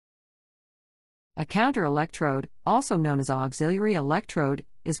A counter-electrode, also known as auxiliary electrode,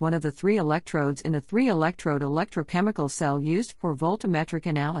 is one of the 3 electrodes in a 3-electrode electrochemical cell used for voltammetric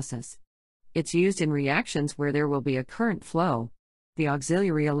analysis. It's used in reactions where there will be a current flow. The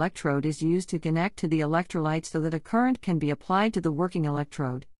auxiliary electrode is used to connect to the electrolyte so that a current can be applied to the working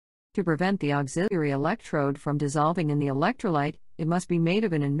electrode. To prevent the auxiliary electrode from dissolving in the electrolyte, it must be made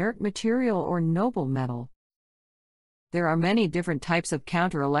of an inert material or noble metal. There are many different types of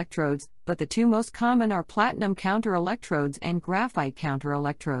counter-electrodes, but the 2 most common are platinum counter-electrodes and graphite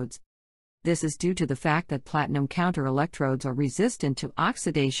counter-electrodes. This is due to the fact that platinum counter-electrodes are resistant to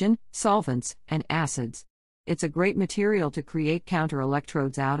oxidation, solvents, and acids. It's a great material to create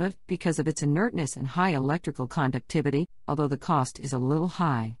counter-electrodes out of because of its inertness and high electrical conductivity, although the cost is a little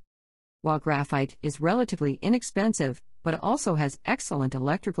high. While graphite is relatively inexpensive, but also has excellent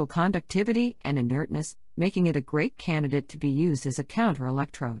electrical conductivity and inertness, making it a great candidate to be used as a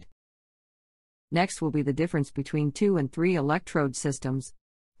counter-electrode. Next will be the difference between 2 and 3 electrode systems.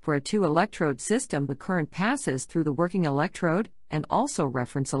 For a 2-electrode system, the current passes through the working electrode and also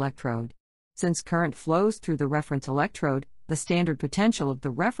reference electrode. Since current flows through the reference electrode, the standard potential of the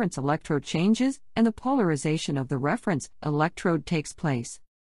reference electrode changes and the polarization of the reference electrode takes place.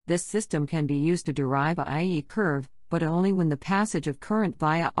 This system can be used to derive a IE curve, but only when the passage of current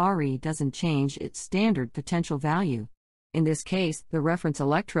via RE doesn't change its standard potential value. In this case, the reference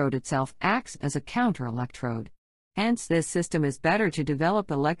electrode itself acts as a counter-electrode. Hence, this system is better to develop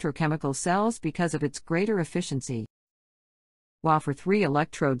electrochemical cells because of its greater efficiency. While for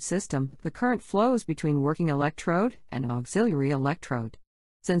 3-electrode system, the current flows between working electrode and auxiliary electrode.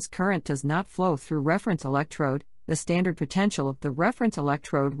 Since current does not flow through reference electrode, the standard potential of the reference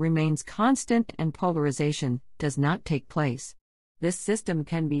electrode remains constant and polarization does not take place. This system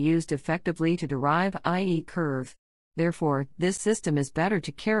can be used effectively to derive IE curve. Therefore, this system is better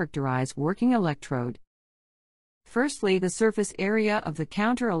to characterize working electrode. Firstly, the surface area of the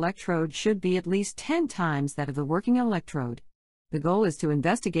counter-electrode should be at least 10 times that of the working electrode. The goal is to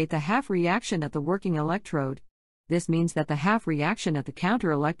investigate the half reaction at the working electrode. This means that the half reaction at the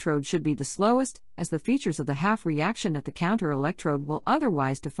counter-electrode should be the slowest, as the features of the half reaction at the counter-electrode will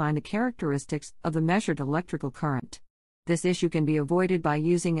otherwise define the characteristics of the measured electrical current. This issue can be avoided by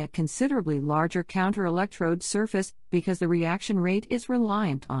using a considerably larger counter-electrode surface because the reaction rate is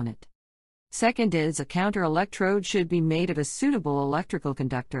reliant on it. Second is a counter-electrode should be made of a suitable electrical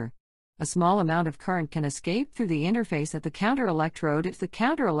conductor. A small amount of current can escape through the interface at the counter-electrode if the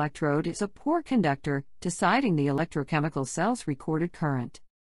counter-electrode is a poor conductor, deciding the electrochemical cell's recorded current.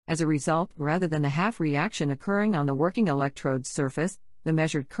 As a result, rather than the half reaction occurring on the working electrode's surface, the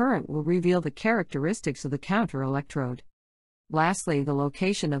measured current will reveal the characteristics of the counter-electrode. Lastly, the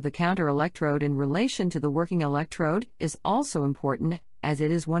location of the counter-electrode in relation to the working electrode is also important, as it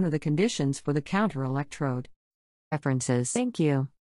is one of the conditions for the counter-electrode. References. Thank you.